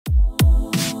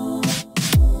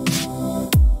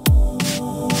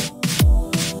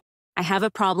I have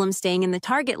a problem staying in the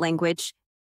target language,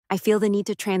 I feel the need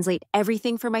to translate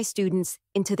everything for my students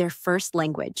into their first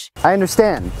language. I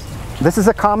understand. This is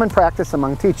a common practice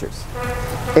among teachers.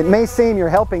 It may seem you're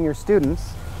helping your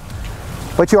students,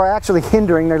 but you are actually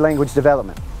hindering their language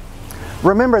development.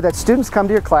 Remember that students come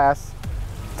to your class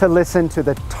to listen to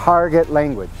the target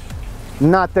language,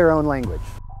 not their own language.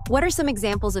 What are some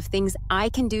examples of things I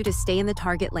can do to stay in the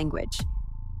target language?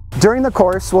 During the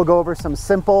course, we'll go over some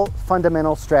simple,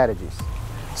 fundamental strategies: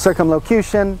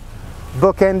 circumlocution,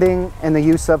 bookending, and the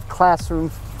use of classroom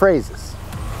phrases,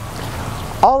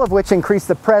 all of which increase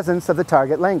the presence of the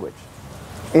target language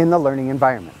in the learning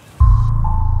environment.